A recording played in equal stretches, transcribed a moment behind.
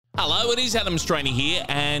Hello, it is Adam Straney here,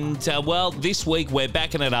 and this week we're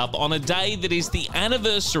backing it up on a day that is the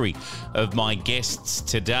anniversary of my guests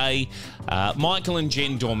today, Michael and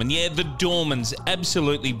Jen Dorman. Yeah, the Dormans,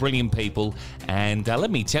 absolutely brilliant people, and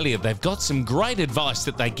let me tell you, they've got some great advice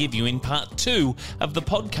that they give you in part 2 of the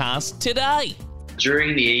podcast today.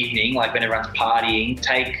 During the evening, like when everyone's partying,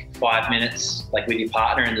 take 5 minutes like with your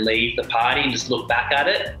partner and leave the party and just look back at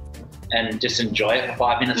it and just enjoy it for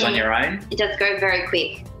 5 minutes on your own. It does go very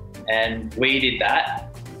quick. And we did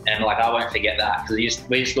that, and like I won't forget that because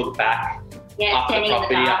we just looked back up the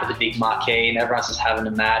property, up at the big marquee, and everyone's just having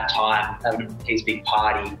a mad time, having his big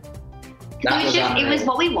party. It was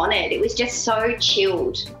what we wanted. It was just so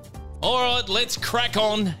chilled. All right, let's crack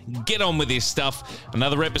on. Get on with this stuff.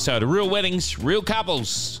 Another episode of Real Weddings, Real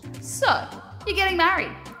Couples. So, you're getting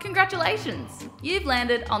married. Congratulations. You've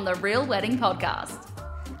landed on the Real Wedding Podcast.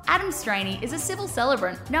 Adam Straney is a civil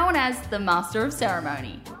celebrant known as the Master of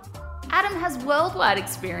Ceremony. Adam has worldwide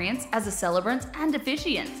experience as a celebrant and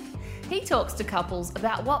officiant. He talks to couples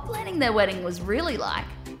about what planning their wedding was really like,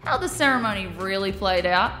 how the ceremony really played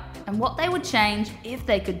out, and what they would change if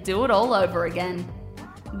they could do it all over again.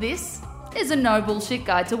 This is a no bullshit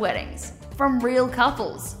guide to weddings from real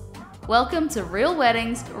couples. Welcome to Real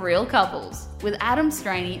Weddings, Real Couples with Adam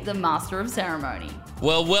Straney, the Master of Ceremony.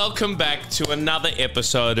 Well, welcome back to another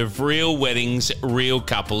episode of Real Weddings, Real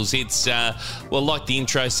Couples. It's, like the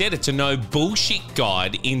intro said, it's a no bullshit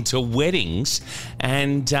guide into weddings.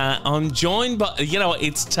 And I'm joined by,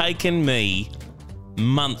 it's taken me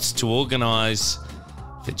months to organise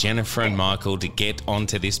for Jennifer and Michael to get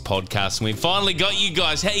onto this podcast. And we finally got you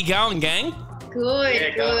guys. How you going, gang?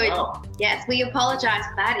 Good. Well. Yes, we apologise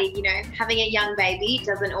for that. Having a young baby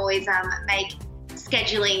doesn't always make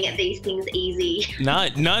scheduling these things easy.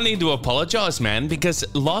 No need to apologise, man, because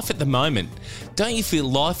life at the moment, don't you feel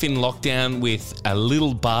life in lockdown with a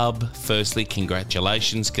little bub? Firstly,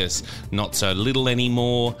 congratulations, because not so little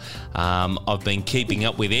anymore. I've been keeping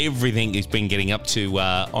up with everything he's been getting up to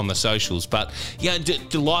on the socials, but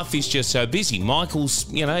life is just so busy. Michael's,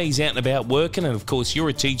 he's out and about working, and of course you're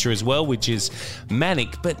a teacher as well, which is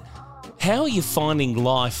manic, but how are you finding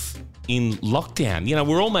life in lockdown?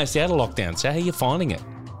 We're almost out of lockdown, so how are you finding it?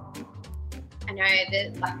 I know,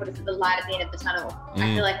 the light at the end of the tunnel.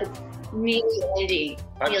 I feel like it's really ending.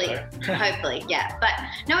 Hopefully, yeah. But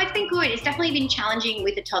no, it's been good. It's definitely been challenging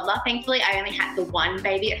with the toddler. Thankfully, I only had the one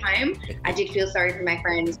baby at home. I did feel sorry for my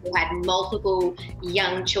friends who had multiple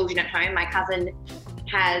young children at home. My cousin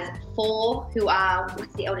has 4 who are,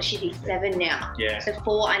 what's the eldest? She'd be 7 now. Yeah. So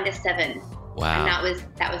 4 under 7. Wow. And that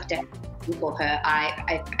was definitely for her.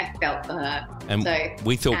 I felt for her. And so,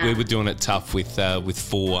 we thought we were doing it tough with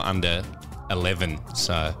 4 under 11.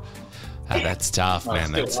 So that's tough,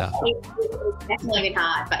 man. That's tough. It's definitely been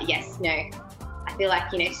hard, but yes, no. I feel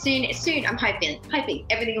like, soon I'm hoping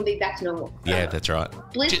everything will be back to normal. Yeah, that's right.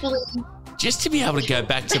 Blissfully. Just to be able to go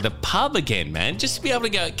back to the pub again, man. Just to be able to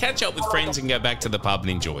go catch up with friends and go back to the pub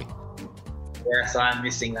and enjoy. Yes, I'm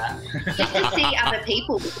missing that. Just to see other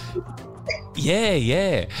people.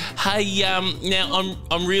 Yeah. Hey, now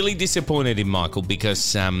I'm really disappointed in Michael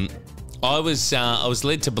because I was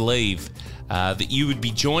led to believe that you would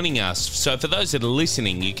be joining us. So for those that are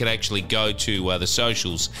listening, you could actually go to the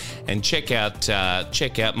socials and check out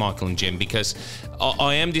Michael and Jen, because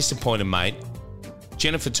I am disappointed, mate.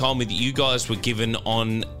 Jennifer told me that you guys were given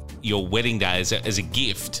on your wedding day as a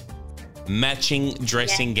gift matching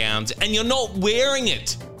dressing gowns, and you're not wearing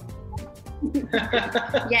it.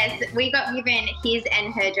 Yes, we got given his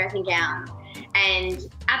and her dressing gowns,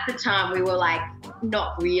 and at the time we were like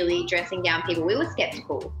not really dressing gown people. We were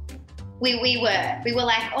skeptical. We were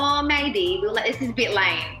like, oh, maybe. We were like, this is a bit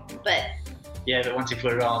lame, but yeah, but once you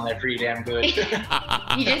put it on, they're pretty damn good.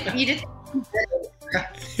 you just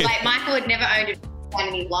like Michael had never owned a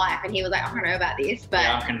in his life, and he was like, I don't know about this, but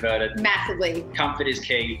yeah, I'm converted massively. Comfort is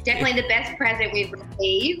key. Definitely the best present we've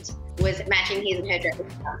received was matching his and her dressing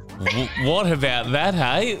gowns. What about that,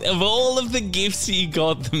 hey? Of all of the gifts you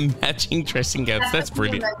got, the matching dressing gowns, that's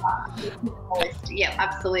brilliant. Yeah,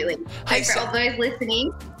 absolutely. Hey, so for all those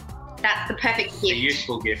listening, that's the perfect gift. A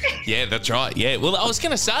useful gift. Yeah, that's right. Yeah. Well, I was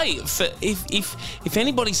going to say, if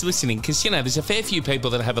anybody's listening, because, there's a fair few people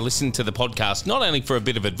that have a listen to the podcast, not only for a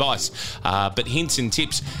bit of advice, but hints and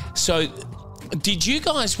tips. So did you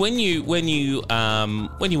guys, when you went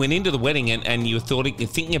into the wedding and you were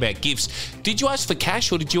thinking about gifts, did you ask for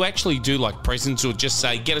cash, or did you actually do like presents, or just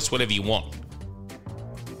say, get us whatever you want?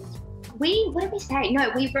 What did we say? No,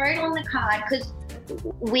 we wrote on the card, because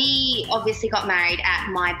we obviously got married at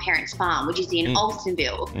my parents' farm, which is in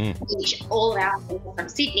Alstonville, which all of our friends are from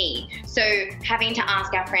Sydney. So having to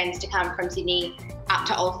ask our friends to come from Sydney up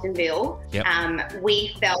to Alstonville, Yep.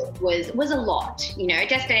 we felt was a lot. You know,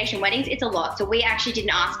 destination weddings, it's a lot. So we actually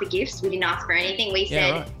didn't ask for gifts. We didn't ask for anything. We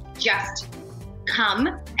said, just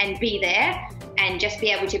come and be there, and just be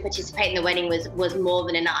able to participate in the wedding was more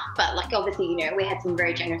than enough. But like, obviously, you know, we had some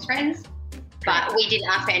very generous friends, but we didn't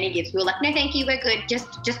ask for any gifts. We were like, no, thank you, we're good.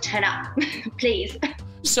 Just turn up, please.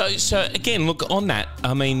 So again, look, on that,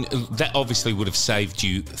 I mean, that obviously would have saved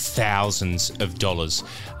you thousands of dollars,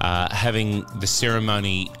 having the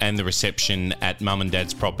ceremony and the reception at Mum and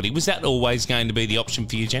Dad's property. Was that always going to be the option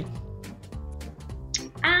for you, Jen?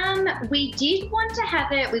 We did want to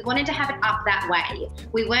have it. We wanted to have it up that way.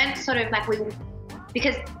 We weren't sort of like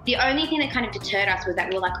because the only thing that kind of deterred us was that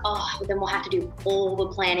we were like, oh, then we'll have to do all the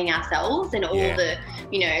planning ourselves and all the,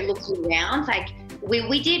 you know, looking around. Like we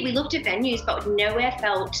looked at venues, but nowhere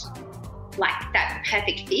felt like that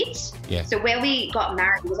perfect fit. Yeah. So where we got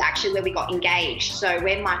married was actually where we got engaged. So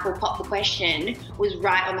where Michael popped the question was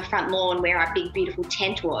right on the front lawn where our big, beautiful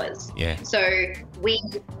tent was. Yeah. So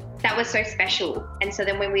that was so special. And so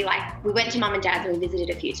then when we went to Mum and Dad's and we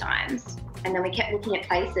visited a few times, and then we kept looking at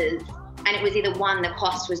places, and it was either one, the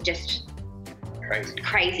cost was just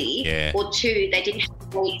crazy, or two, they didn't have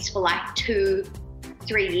dates for like 2-3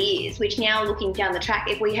 years, which now looking down the track,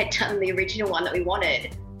 if we had done the original one that we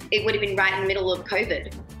wanted, it would have been right in the middle of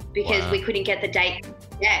COVID because we couldn't get the date.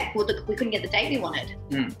 Yeah, we couldn't get the date we wanted.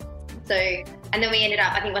 So, and then we ended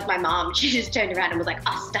up, I think it was my mum, she just turned around and was like,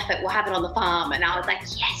 oh, stuff it, we'll have it on the farm. And I was like,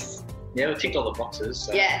 yes. Yeah, we ticked all the boxes,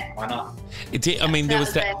 so why not? It did. I mean, there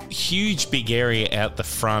was that huge big area out the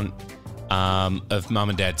front of Mum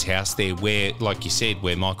and Dad's house there where, like you said,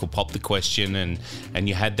 where Michael popped the question and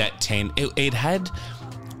you had that tent. It had,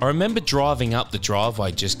 I remember driving up the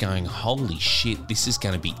driveway just going, holy shit, this is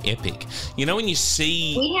going to be epic. You know, when you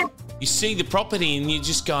see the property and you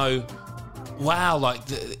just go, wow, like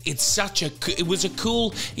it was a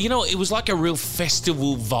cool, you know, it was like a real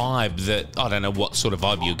festival vibe that, I don't know what sort of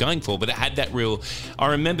vibe you're going for, but it had that real, I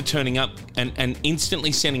remember turning up and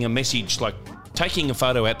instantly sending a message, like taking a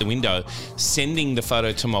photo out the window, sending the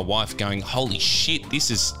photo to my wife going, holy shit,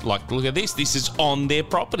 this is like, look at this is on their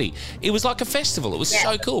property. It was like a festival. It was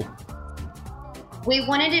so cool. We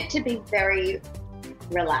wanted it to be very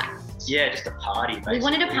relaxed. Yeah, just a party, basically. We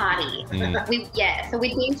wanted a party. So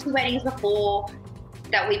we'd been to weddings before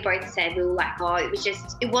that we both said, we were like, oh,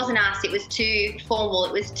 it wasn't us. It was too formal.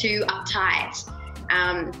 It was too uptight.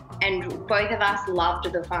 And both of us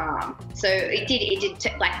loved the farm. So it did,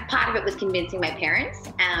 like, part of it was convincing my parents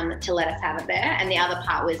to let us have it there. And the other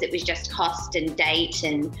part was it was just cost and date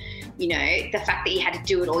and, you know, the fact that you had to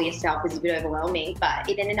do it all yourself was a bit overwhelming. But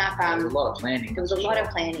it ended up... there was a lot of planning. There was a lot of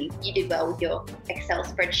planning. You did well with your Excel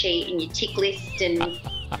spreadsheet and your tick list and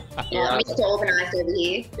Mr. Organised over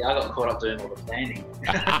here. Yeah, I got caught up doing all the planning.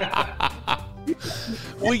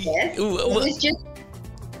 It was just...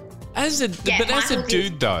 As a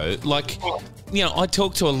dude though, like, you know, I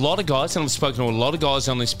talk to a lot of guys and I've spoken to a lot of guys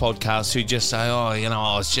on this podcast who just say, oh, you know,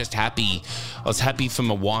 I was happy for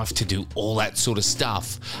my wife to do all that sort of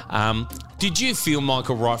stuff. Did you feel,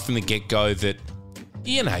 Michael, right from the get-go that,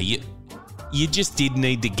 you know, you just did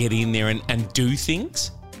need to get in there and do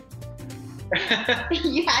things?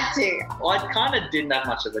 You had to. Well, I kind of didn't have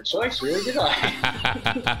much of a choice, really, did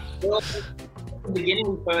I? Well, in the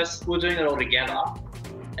beginning, we were doing it all together.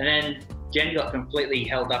 And then Jen got completely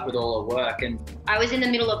held up with all her work. And I was in the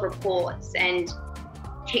middle of reports, and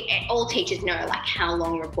all teachers know like how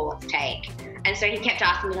long reports take. And so he kept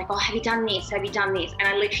asking me like, oh, have you done this? Have you done this? And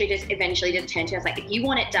I literally just eventually just turned to him. I was like, if you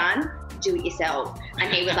want it done, do it yourself.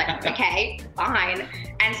 And he was like, okay, fine.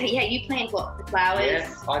 And so, yeah, you planned what? The flowers?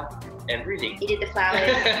 Yeah, everything. You did the flowers.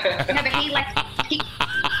 No, but he picked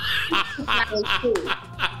flowers too.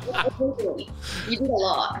 You did a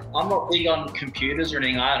lot. I'm not big on computers or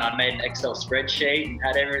anything, and I made an Excel spreadsheet and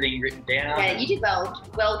had everything written down. Yeah, you did well.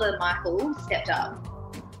 Well done, Michael. Stepped up.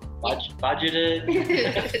 Budgeted.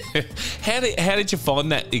 How did you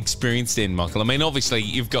find that experience then, Michael? I mean, obviously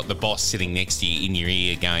you've got the boss sitting next to you in your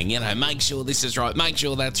ear going, you know, make sure this is right, make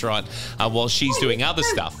sure that's right, while she's doing other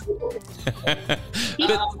stuff. But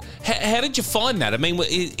how did you find that? I mean,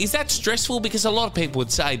 is that stressful? Because a lot of people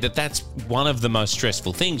would say that that's one of the most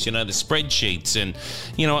stressful things, you know, the spreadsheets. And,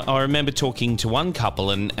 you know, I remember talking to one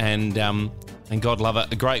couple and God love her,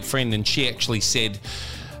 a great friend, and she actually said,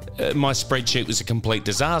 my spreadsheet was a complete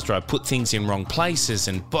disaster. I put things in wrong places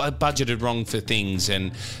and budgeted wrong for things.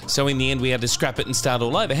 And so in the end, we had to scrap it and start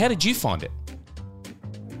all over. How did you find it?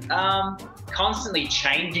 Constantly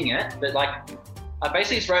changing it. But like, I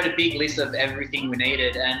basically just wrote a big list of everything we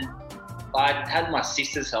needed. And I had my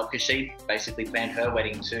sister's help because she basically planned her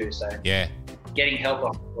wedding too. So yeah. getting help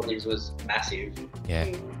off all these was massive.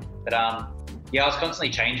 Yeah. But I was constantly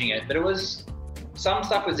changing it. But some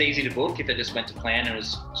stuff was easy to book if it just went to plan and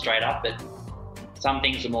was straight up. But some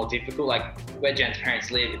things were more difficult. Like where Jen's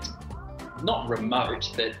parents live, it's not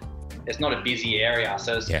remote, but it's not a busy area,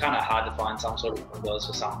 so it's kind of hard to find some sort of windows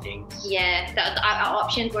for some things. Yeah, so our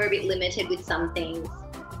options were a bit limited with some things.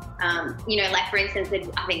 Like for instance,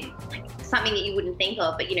 I think something that you wouldn't think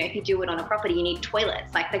of, but if you do it on a property, you need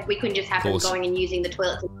toilets. Like we couldn't just have them going and using the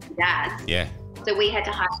toilets of my dad's. Yeah. So we had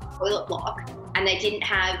to hire a toilet block, and they didn't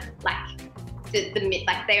have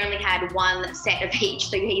they only had one set of each.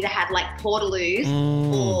 So you either had like portaloos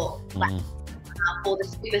or the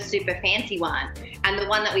super, super fancy one. And the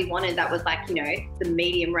one that we wanted that was the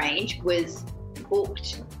medium range was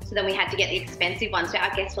booked. So then we had to get the expensive one. So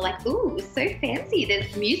our guests were like, ooh, it's so fancy.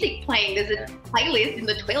 There's music playing. There's a playlist in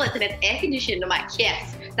the toilets and it's air conditioned. I'm like,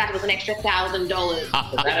 yes, that was an extra $1,000.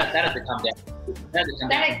 that had to come down. That had to come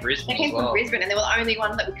down from Brisbane. They came from Brisbane and they were the only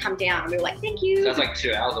ones that would come down. And we were like, thank you. So that's like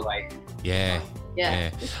 2 hours away. Yeah.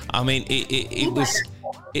 I mean, it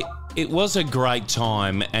was a great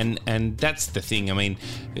time, and that's the thing. I mean,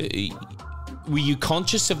 were you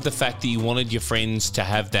conscious of the fact that you wanted your friends to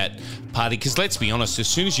have that party? Because let's be honest, as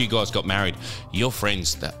soon as you guys got married, your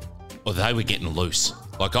friends they were getting loose.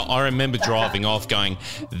 Like I remember driving off, going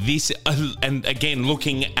this, and again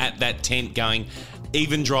looking at that tent, going,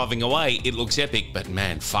 even driving away, it looks epic, but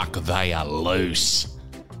man, fuck, they are loose.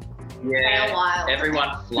 Yeah,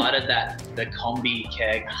 everyone flooded the combi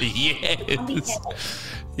keg. Yes.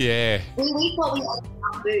 Yeah. We thought we had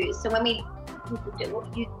enough booze, so when you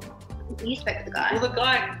spoke to the guy. Well, the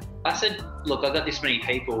guy, I said, look, I've got this many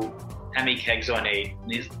people. How many kegs do I need?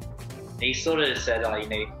 And he sort of said, you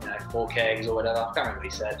need 4 kegs or whatever. I can't remember what he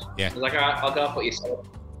said. Yeah. He was like, all right, I'll go up what you said.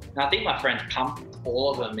 And I think my friends pumped all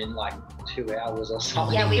of them in 2 hours or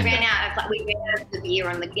something. Yeah, we ran out of the beer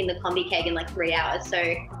in the combi keg in 3 hours.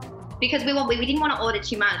 So because we didn't want to order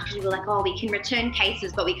too much because we were like, oh, we can return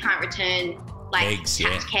cases, but we can't return kegs.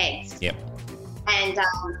 Yep. And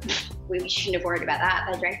we shouldn't have worried about that.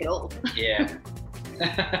 They drank it all. Yeah.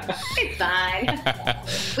 It's fine.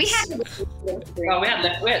 We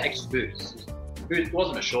had extra booze. It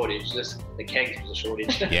wasn't a shortage, just the kegs was a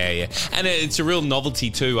shortage. Yeah. And it's a real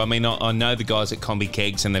novelty too. I mean, I know the guys at Combi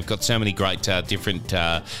Kegs, and they've got so many great different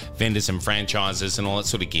vendors and franchises and all that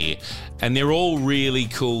sort of gear. And they're all really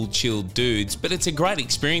cool, chilled dudes. But it's a great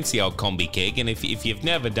experience, the old Combi Keg. And if you've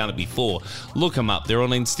never done it before, look them up. They're on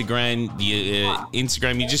Instagram. You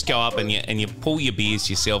just go up and you pull your beers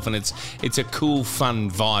yourself, and it's a cool,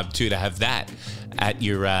 fun vibe too to have that at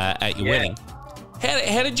your wedding.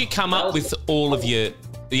 How did you come up with all of your...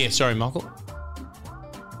 Yeah, sorry, Michael.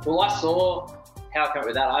 Well, I saw how I came up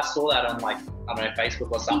with that. I saw that on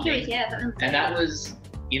Facebook or something. I think it was, and that was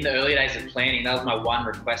in the early days of planning. That was my one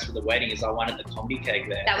request for the wedding, is I wanted the combi keg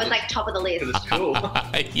there. That was top of the list. It was cool.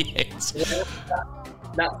 Yes.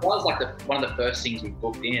 That was one of the first things we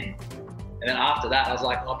booked in. And then after that, I was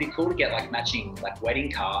like, it'd be cool to get matching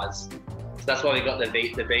wedding cars. So that's why we got the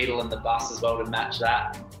Beetle and the bus as well to match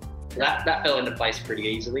that. That fell into place pretty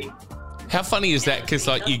easily. How funny is that? Because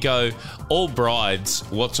you go, all brides,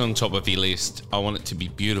 what's on top of your list? I want it to be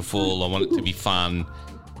beautiful. I want it to be fun.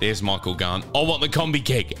 There's Michael going, I want the combi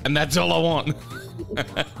keg, and that's all I want.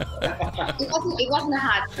 It wasn't a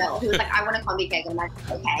hard sell. He was like, I want a combi keg. I'm like,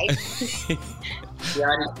 okay.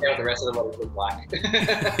 Yeah, I didn't care what the rest of the body looked like.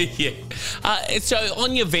 Yeah. So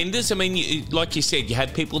on your vendors, I mean, like you said, you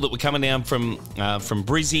had people that were coming down from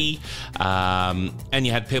Brizzy, and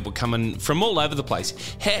you had people coming from all over the place.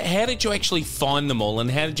 How did you actually find them all, and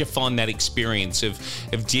how did you find that experience of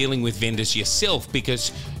dealing with vendors yourself?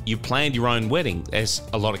 Because you planned your own wedding. There's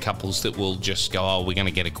a lot of couples that will just go, oh, we're going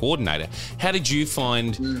to get a coordinator. How did you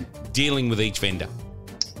find dealing with each vendor?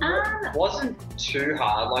 It wasn't too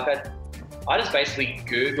hard. I just basically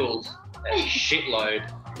Googled a shitload,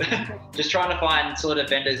 just trying to find sort of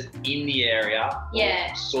vendors in the area,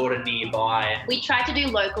 or sort of nearby. We tried to do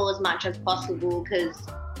local as much as possible because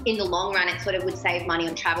in the long run, it sort of would save money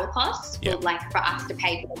on travel costs, for us to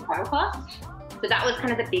pay for the travel costs. So that was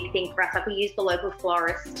kind of the big thing for us. We used the local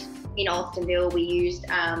florist in Alstonville. We used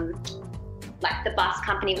the bus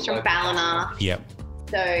company was from Ballina. Yep.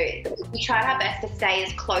 So we tried our best to stay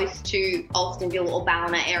as close to Alstonville or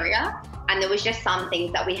Ballina area. And there was just some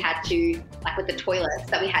things that we had to, with the toilets,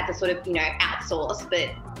 that we had to sort of, outsource. But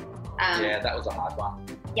that was a hard one.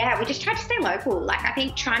 Yeah, we just tried to stay local. I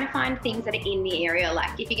think trying to find things that are in the area.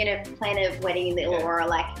 If you're going to plan a wedding in the Illawarra,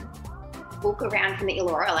 book around from the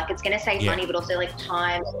Illawarra. It's going to save money, but also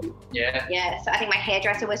time. Yeah. Yeah. So I think my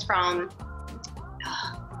hairdresser was from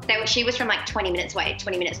She was from like 20 minutes away,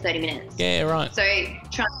 20 minutes, 30 minutes. Yeah, right. So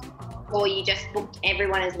or you just booked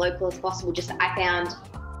everyone as local as possible, I found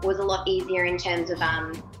was a lot easier in terms of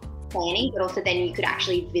planning, but also then you could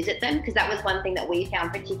actually visit them, because that was one thing that we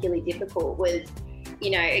found particularly difficult was,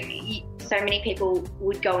 so many people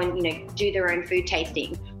would go and, do their own food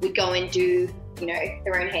tasting, would go and do,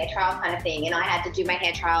 their own hair trial kind of thing. And I had to do my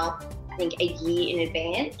hair trial, I think, a year in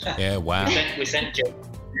advance. Yeah, wow. We sent the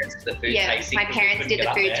food tasting. My parents did the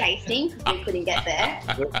food tasting because we couldn't get there.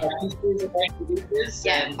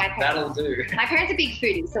 That'll do. My parents are big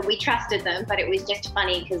foodies, so we trusted them, but it was just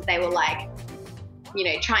funny because they were like,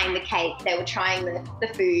 trying the cake, they were trying the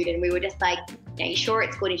food, and we were just like, you sure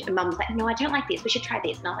it's good? And Mum was like, no, I don't like this, we should try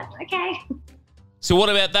this. And I was like, okay. So what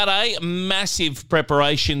about that, eh? Massive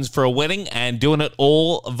preparations for a wedding and doing it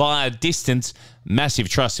all via distance. Massive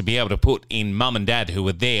trust to be able to put in Mum and Dad who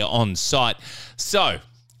were there on site. So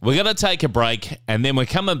we're going to take a break, and then we're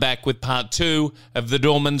coming back with part 2 of the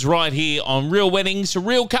Dormans right here on Real Weddings,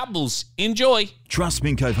 Real Couples. Enjoy. Trust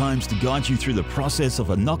Mincove Homes to guide you through the process of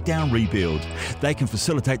a knockdown rebuild. They can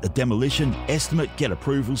facilitate the demolition, estimate, get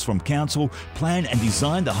approvals from council, plan and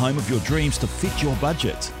design the home of your dreams to fit your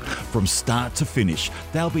budget. From start to finish,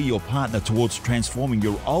 they'll be your partner towards transforming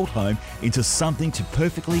your old home into something to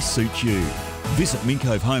perfectly suit you. Visit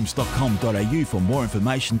mincovehomes.com.au for more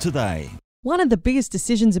information today. One of the biggest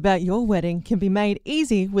decisions about your wedding can be made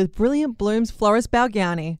easy with Brilliant Blooms Florist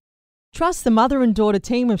Balgownie. Trust the mother and daughter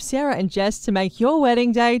team of Sarah and Jess to make your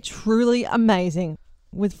wedding day truly amazing,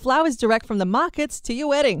 with flowers direct from the markets to your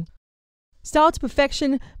wedding. Styled to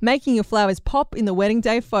perfection, making your flowers pop in the wedding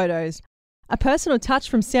day photos. A personal touch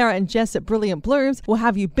from Sarah and Jess at Brilliant Blooms will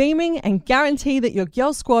have you beaming and guarantee that your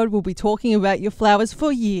girl squad will be talking about your flowers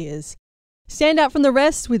for years. Stand out from the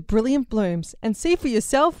rest with Brilliant Blooms and see for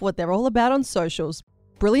yourself what they're all about on socials.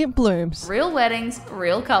 Brilliant Blooms. Real Weddings,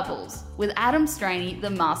 Real Couples with Adam Straney, the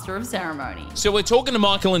Master of Ceremony. So we're talking to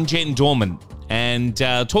Michael and Jen Dorman and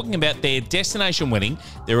talking about their destination wedding.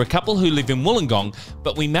 They're a couple who live in Wollongong,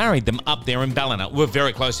 but we married them up there in Ballina. We're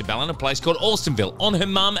very close to Ballina, a place called Alstonville, on her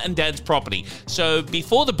mum and dad's property. So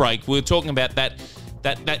before the break, we were talking about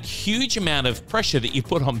that huge amount of pressure that you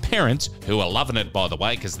put on parents, who are loving it, by the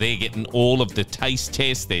way, because they're getting all of the taste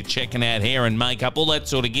tests, they're checking out hair and makeup, all that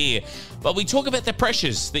sort of gear. But we talk about the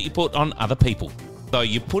pressures that you put on other people. So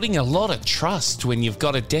you're putting a lot of trust when you've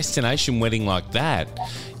got a destination wedding like that.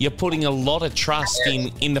 You're putting a lot of trust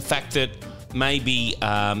in the fact that maybe,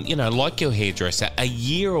 like your hairdresser, a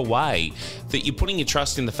year away, that you're putting your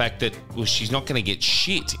trust in the fact that, well, she's not going to get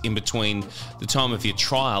shit in between the time of your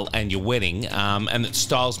trial and your wedding, and that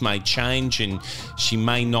styles may change and she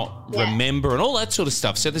may not remember and all that sort of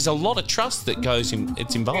stuff. So there's a lot of trust that goes in,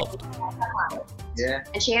 it's involved. Yeah.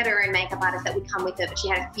 And she had her own makeup artist that would come with her, but she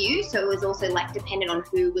had a few, so it was also like dependent on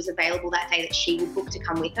who was available that day that she would book to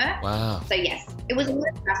come with her. Wow. So yes, it was a lot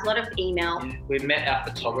of trust, a lot of email. Yeah. We met our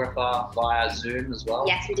photographer via Zoom as well.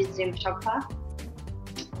 Yes, we did Zoom photographer.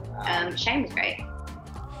 Shane was great.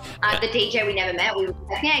 The DJ we never met, we were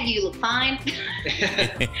like, yeah, you look fine.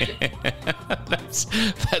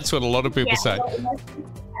 That's what a lot of people say.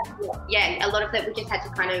 Yeah, a lot of that we just had to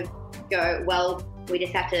kind of go, well, we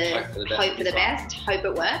just have to hope for the best, hope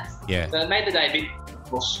it works. Yeah. So it made the day a bit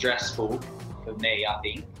more stressful for me, I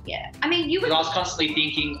think. Yeah. I mean, I was constantly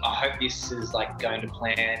thinking, I hope this is like going to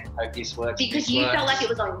plan, hope this works. Because you felt like it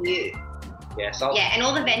was on you. Yeah, and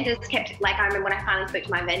all the vendors kept, like, I remember when I finally spoke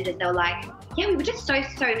to my vendors, they were like, yeah, we were just so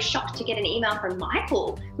shocked to get an email from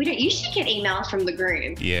Michael. We don't usually get emails from the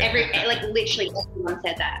groom. Yeah. Literally everyone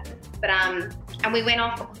said that. But, and we went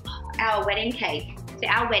off our wedding cake. So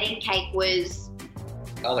our wedding cake was...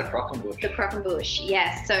 Oh, the Crockenbush. The Crockenbush,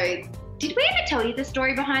 yes. So did we ever tell you the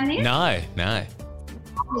story behind this? No. Yeah.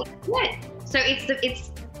 So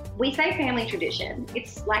it's we say family tradition.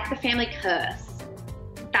 It's like the family curse.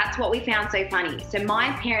 That's what we found so funny. So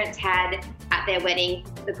my parents had at their wedding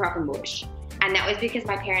the Crockenbush, and that was because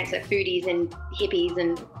my parents are foodies and hippies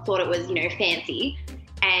and thought it was, fancy.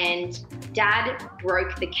 And Dad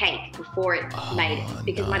broke the cake before it made it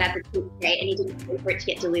because my dad was a and he didn't wait for it to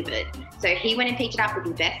get delivered. So he went and picked it up with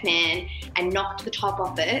his best man and knocked the top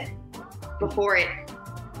off it before it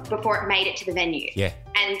made it to the venue. Yeah.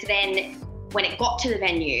 And then when it got to the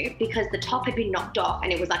venue, because the top had been knocked off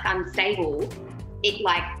and it was like unstable, it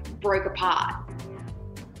like broke apart.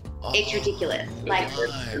 It's ridiculous. Like,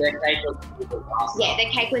 their cake was a disaster. Yeah,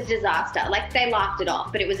 their cake was a disaster. Like, they laughed it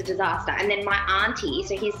off, but it was a disaster. And then my auntie,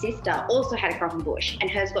 so his sister, also had a Crockenbush,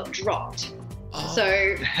 and hers got dropped.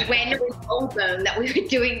 So when we told them that we were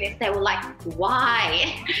doing this, they were like,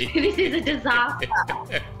 why? This is a disaster.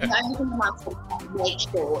 The only thing the mums said, make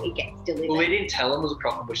sure it gets delivered. Well, we didn't tell him it was a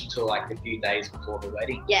croquembouche until like a few days before the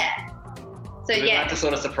wedding. Yeah. So we had to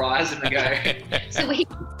sort of surprise him and go. So we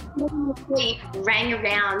rang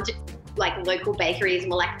around like local bakeries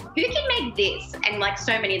and were like, who can make this? And like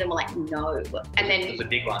so many of them were like, no. And then it was a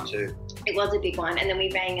big one too. It was a big one. And then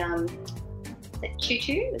we rang Choo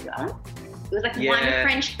Choo, was that one? It was like one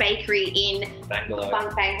French bakery in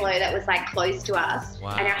Bangalow that was like close to us.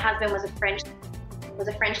 Wow. And our husband was a French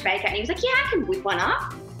baker, and he was like, yeah, I can whip one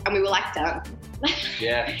up. And we were like, done.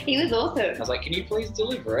 Yeah. He was awesome. I was like, can you please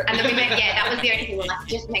deliver it? And then we went, that was the only thing. We were like,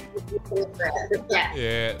 just make it deliver it. Yeah.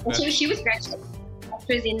 Yeah. And she was great.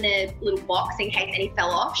 Extras in the little box in case any fell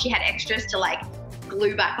off. She had extras to like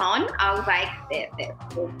glue back on. I was like, there.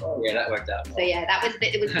 Yeah, that worked out. So yeah,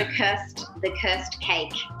 it was the cursed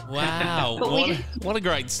cake. Wow, what a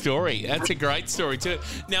great story. That's a great story too.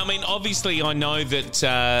 Now, I mean, obviously I know that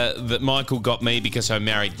that Michael got me because I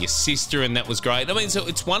married your sister, and that was great. I mean, so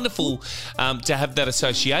it's wonderful to have that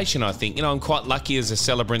association, I think. You know, I'm quite lucky as a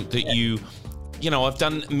celebrant that you know, I've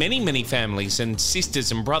done many families and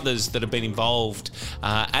sisters and brothers that have been involved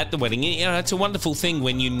at the wedding. You know, it's a wonderful thing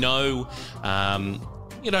when you know,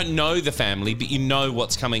 you don't know the family, but you know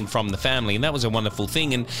what's coming from the family, and that was a wonderful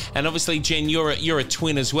thing. And obviously, Jen, you're a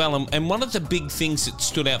twin as well. And one of the big things that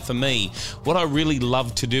stood out for me, what I really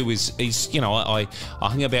love to do is you know, I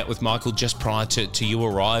hung about with Michael just prior to you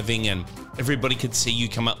arriving, and everybody could see you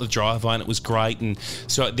come up the driveway, and it was great. And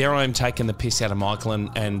so there I am taking the piss out of Michael,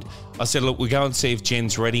 and I said, look, we'll go and see if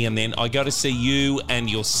Jen's ready. And then I go to see you and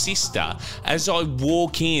your sister. As I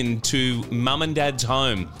walk into Mum and Dad's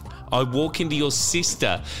home, I walk into your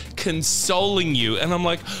sister consoling you, and I'm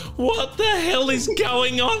like, what the hell is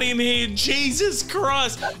going on in here? Jesus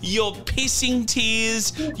Christ. You're pissing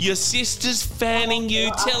tears. Your sister's fanning you.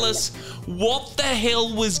 Tell us, what the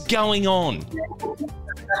hell was going on?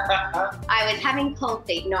 I was having cold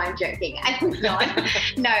feet. No, I'm joking. I was not.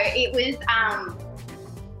 No, it was,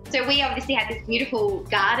 so we obviously had this beautiful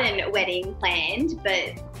garden wedding planned,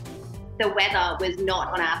 but the weather was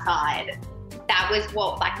not on our side. That was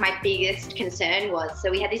what like my biggest concern was. So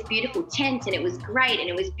we had this beautiful tent, and it was great and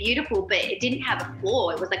it was beautiful, but it didn't have a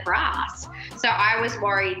floor. It was like grass. So I was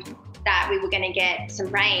worried that we were going to get some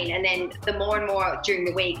rain. And then the more and more during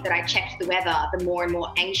the week that I checked the weather, the more and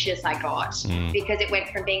more anxious I got because it went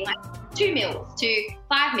from being like 2 mils to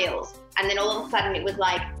 5 mils. And then all of a sudden it was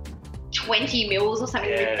like 20 mils or something.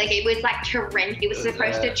 Yes. Like it was like torrential. It was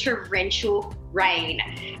supposed to torrential rain.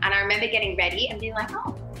 And I remember getting ready and being like,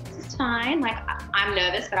 oh, this is fine. Like I'm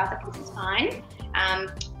nervous, but I was like, this is fine.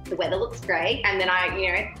 The weather looks great. And then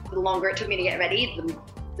the longer it took me to get ready,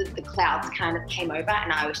 the clouds kind of came over,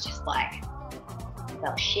 and I was just like,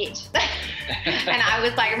 well, shit. And I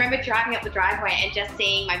was like, I remember driving up the driveway and just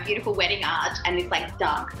seeing my beautiful wedding arch and this like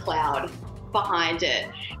dark cloud behind it.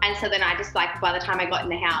 And so then I just like, by the time I got in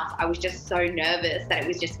the house, I was just so nervous that it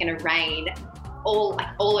was just going to rain all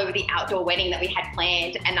over the outdoor wedding that we had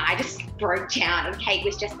planned. And I just broke down, and Kate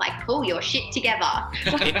was just like, pull your shit together.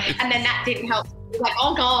 And then that didn't help. I was like,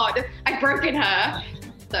 oh God, I've broken her.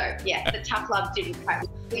 So yeah, the tough love didn't quite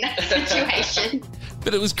in that situation.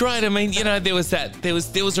 But it was great. I mean, there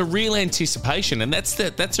was a real anticipation, and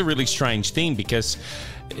that's a really strange thing because,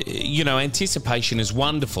 anticipation is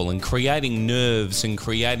wonderful, and creating nerves and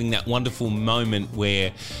creating that wonderful moment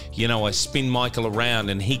where, I spin Michael around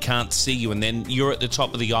and he can't see you, and then you're at the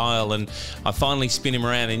top of the aisle, and I finally spin him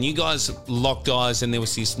around, and you guys locked eyes, and there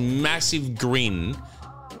was this massive grin.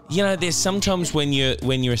 There's sometimes when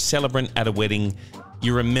you're a celebrant at a wedding,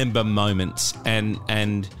 you remember moments, and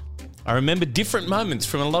I remember different moments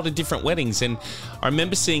from a lot of different weddings, and I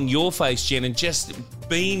remember seeing your face, Jen, and just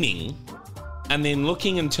beaming, and then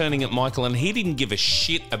looking and turning at Michael, and he didn't give a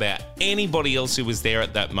shit about anybody else who was there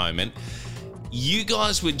at that moment. You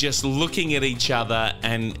guys were just looking at each other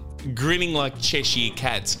and grinning like Cheshire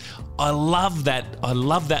cats. I love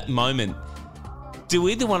that moment. Do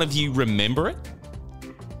either one of you remember it?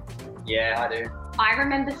 Yeah, I do. I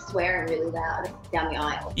remember swearing really loud down the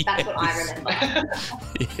aisle. That's what I remember.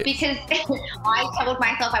 Yes. Because I told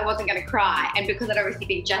myself I wasn't going to cry. And because I'd obviously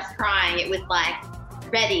been just crying, it was like,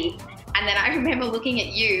 ready. And then I remember looking at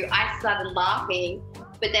you, I started laughing,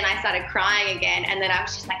 but then I started crying again. And then I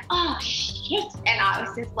was just like, oh, shit. And I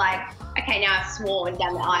was just like, okay, now I've sworn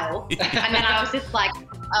down the aisle. And then I was just like,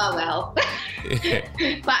 oh, well.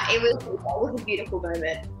 But it was a beautiful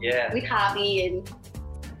moment. Yeah. With Harvey and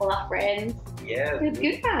all our friends. Yeah. It was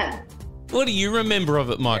good fun. What do you remember of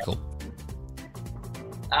it, Michael?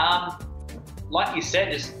 Like you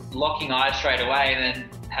said, just locking eyes straight away and then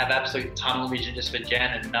have absolute tunnel vision just for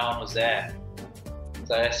Jen, and no one was there.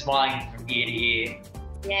 So smiling from ear to ear.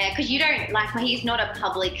 Yeah, because you don't, like, he's not a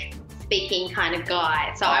public speaking kind of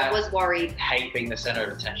guy. So I was worried. Hate being the centre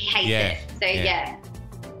of attention. Hate it. So, yeah.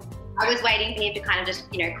 I was waiting for him to kind of just,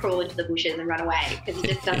 crawl into the bushes and run away because he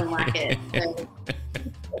just doesn't like it. So.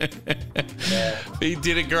 He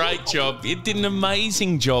did a great job. He did an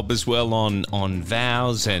amazing job as well on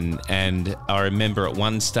vows, and I remember at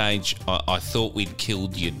one stage I thought we'd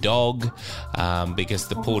killed your dog because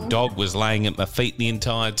the poor dog was laying at my feet the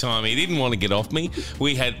entire time. He didn't want to get off me.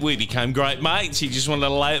 We became great mates. He just wanted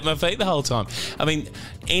to lay at my feet the whole time. I mean,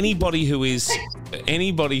 anybody who is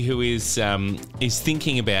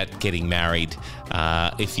thinking about getting married,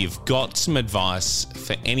 if you've got some advice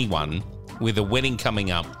for anyone with a wedding coming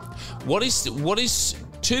up, what is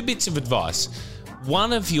 2 bits of advice?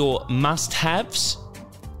 One of your must-haves,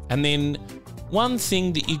 and then one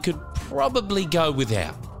thing that you could probably go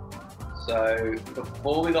without. So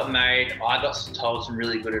before we got married, I got told some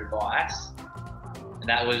really good advice, and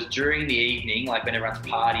that was during the evening, like when everyone's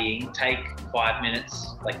partying, take 5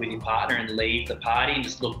 minutes, like with your partner, and leave the party and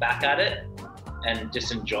just look back at it and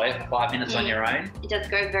just enjoy it for 5 minutes on your own. It does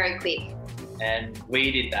go very quick. And we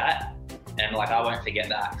did that. And like, I won't forget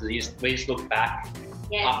that because we just look back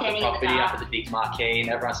up the property, up at the big marquee, and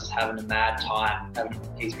everyone's just having a mad time, having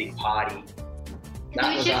his big party.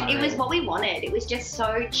 It was what we wanted. It was just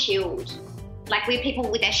so chilled. Like, we had people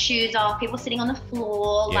with their shoes off, people sitting on the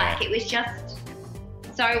floor. Yeah. Like, it was just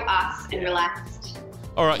so us and relaxed.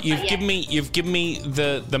 All right, you've given me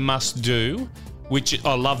the must do, which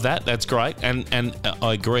I love that. That's great, and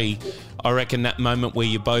I agree. I reckon that moment where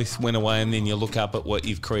you both went away and then you look up at what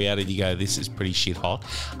you've created, you go, "This is pretty shit hot."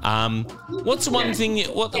 What's the one thing?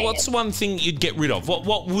 What's the one thing you'd get rid of?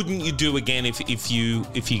 What wouldn't you do again if you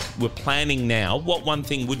were planning now? What one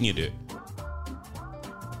thing wouldn't you do?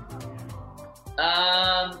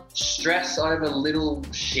 Stress over little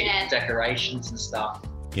shit decorations and stuff.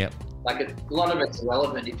 Yep. Like, a lot of it's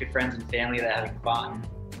irrelevant if your friends and family are having fun.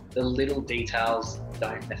 The little details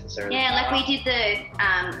don't necessarily. Yeah, like we did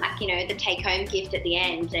the the take home gift at the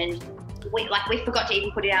end, and we forgot to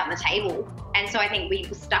even put it out on the table, and so I think we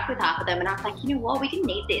were stuck with half of them. And I was like, you know what, we didn't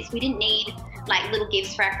need this. We didn't need like little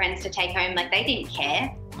gifts for our friends to take home. Like, they didn't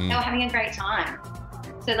care. They were having a great time.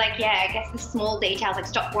 So like, I guess the small details. Like,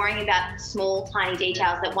 stop worrying about small tiny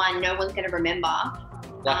details that no one's going to remember.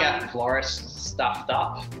 Like our florist stuffed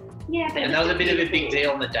up. Yeah, but that was a bit of a big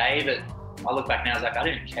deal on the day, but I look back now, I was like, I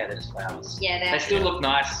didn't care that it's flowers. Yeah, they still look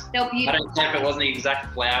nice. They're beautiful. I don't care if it wasn't the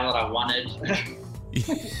exact flower that I wanted.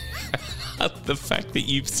 The fact that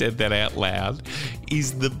you've said that out loud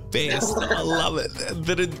is the best. I love it.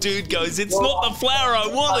 That a dude goes, "It's not the flower I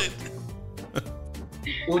wanted."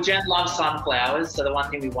 Well, Jen loves sunflowers, so the one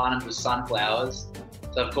thing we wanted was sunflowers.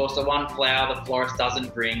 So, of course, the one flower the florist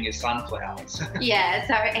doesn't bring is sunflowers. Yeah,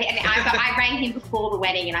 so I rang him before the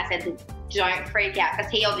wedding and I said, don't freak out,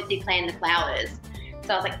 because he obviously planned the flowers.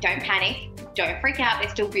 So I was like, don't panic, don't freak out, they're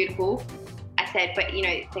still beautiful. I said, but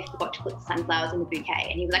they forgot to put the sunflowers in the bouquet.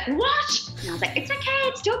 And he was like, what? And I was like, it's okay,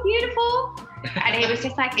 it's still beautiful. And he was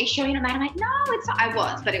just like, are you sure you're not mad? I'm like, no, it's not. I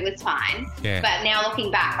was, but it was fine. Yeah. But now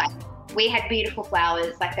looking back, like, we had beautiful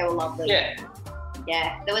flowers, like they were lovely. Yeah.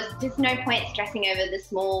 Yeah, there was just no point stressing over the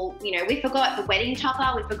small, we forgot the wedding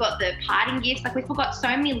topper, we forgot the parting gifts, like we forgot so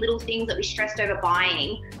many little things that we stressed over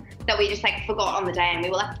buying that we just forgot on the day, and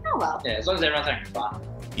we were like, oh well. Yeah, as long as everyone's having fun.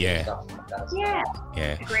 Yeah.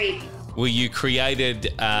 Yeah. Agreed. Well, you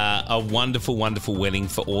created a wonderful, wonderful wedding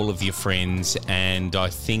for all of your friends, and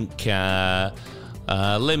I think,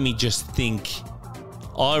 let me just think,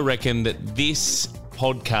 I reckon that this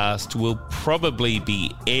podcast will probably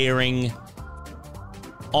be airing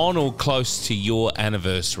on or close to your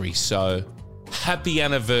anniversary. So happy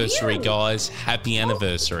anniversary, guys. Happy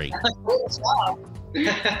anniversary.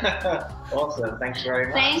 Awesome. Thanks very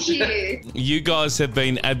much. Thank you. You guys have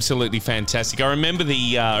been absolutely fantastic. I remember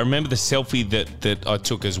the selfie that I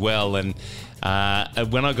took as well, and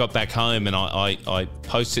when I got back home and I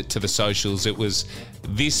posted it to the socials,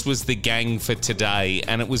 this was the gang for today,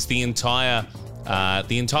 and it was the entire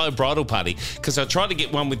bridal party, because I tried to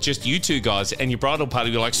get one with just you two guys, and your bridal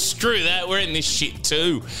party were like, screw that, we're in this shit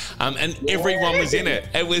too, and everyone was in it.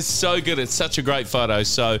 It was so good. It's such a great photo.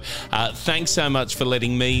 So thanks so much for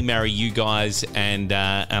letting me marry you guys, and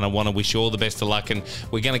I want to wish you all the best of luck, and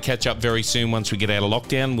we're going to catch up very soon once we get out of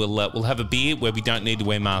lockdown. We'll have a beer where we don't need to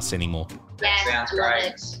wear masks anymore. Yes, sounds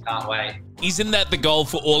great. Can't wait. Isn't that the goal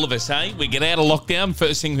for all of us, hey? We get out of lockdown,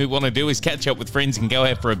 first thing we want to do is catch up with friends and go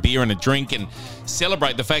out for a beer and a drink and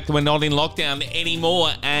celebrate the fact that we're not in lockdown anymore.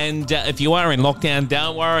 And if you are in lockdown,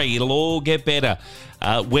 don't worry, it'll all get better.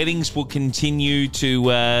 Weddings will continue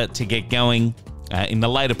to get going. in the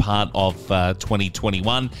later part of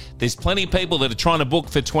 2021. There's plenty of people that are trying to book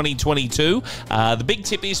for 2022. The big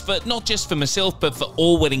tip is for not just for myself, but for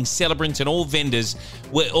all wedding celebrants and all vendors.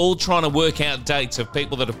 We're all trying to work out dates of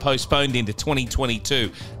people that have postponed into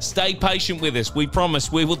 2022. Stay patient with us. We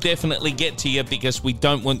promise we will definitely get to you because we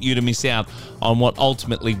don't want you to miss out on what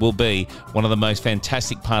ultimately will be one of the most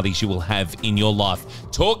fantastic parties you will have in your life.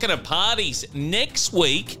 Talking of parties, next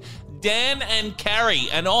week, Dan and Carrie,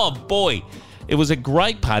 and oh boy, it was a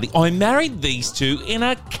great party. I married these two in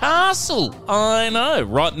a castle. I know,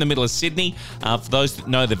 right in the middle of Sydney. For those that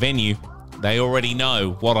know the venue, they already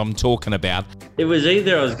know what I'm talking about. It was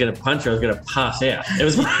either I was going to punch or I was going to pass out. It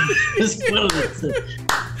was one of the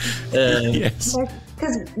two. Yes.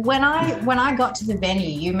 Because when I got to the venue,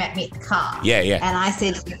 you met me at the car. Yeah. And I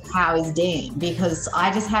said, how is Dan? Because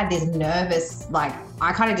I just had this nervous, like,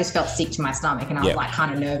 I kind of just felt sick to my stomach. And I was like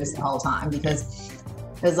kind of nervous the whole time because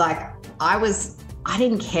it was like, I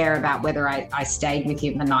didn't care about whether I stayed with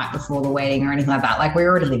him the night before the wedding or anything like that. Like, we were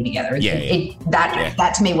already living together.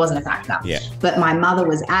 That to me wasn't a factor. Yeah. But my mother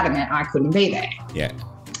was adamant I couldn't be there. Yeah.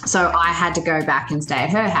 So I had to go back and stay at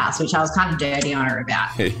her house, which I was kind of dirty on her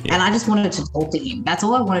about. And I just wanted to talk to him. That's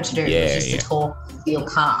all I wanted to do, was just to talk, feel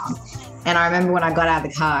calm. And I remember when I got out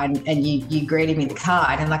of the car and you greeted me in the car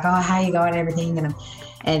and I'm like, oh, how you going and everything?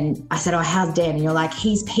 And I said, oh, how's Dan? And you're like,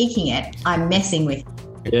 he's peeking it. I'm messing with him.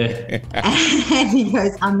 Yeah. And he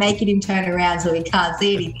goes, I'm making him turn around so he can't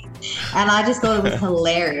see anything. And I just thought it was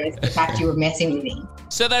hilarious, the fact you were messing with him.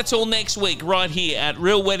 So that's all next week right here at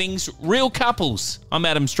Real Weddings, Real Couples. I'm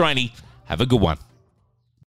Adam Straney. Have a good one.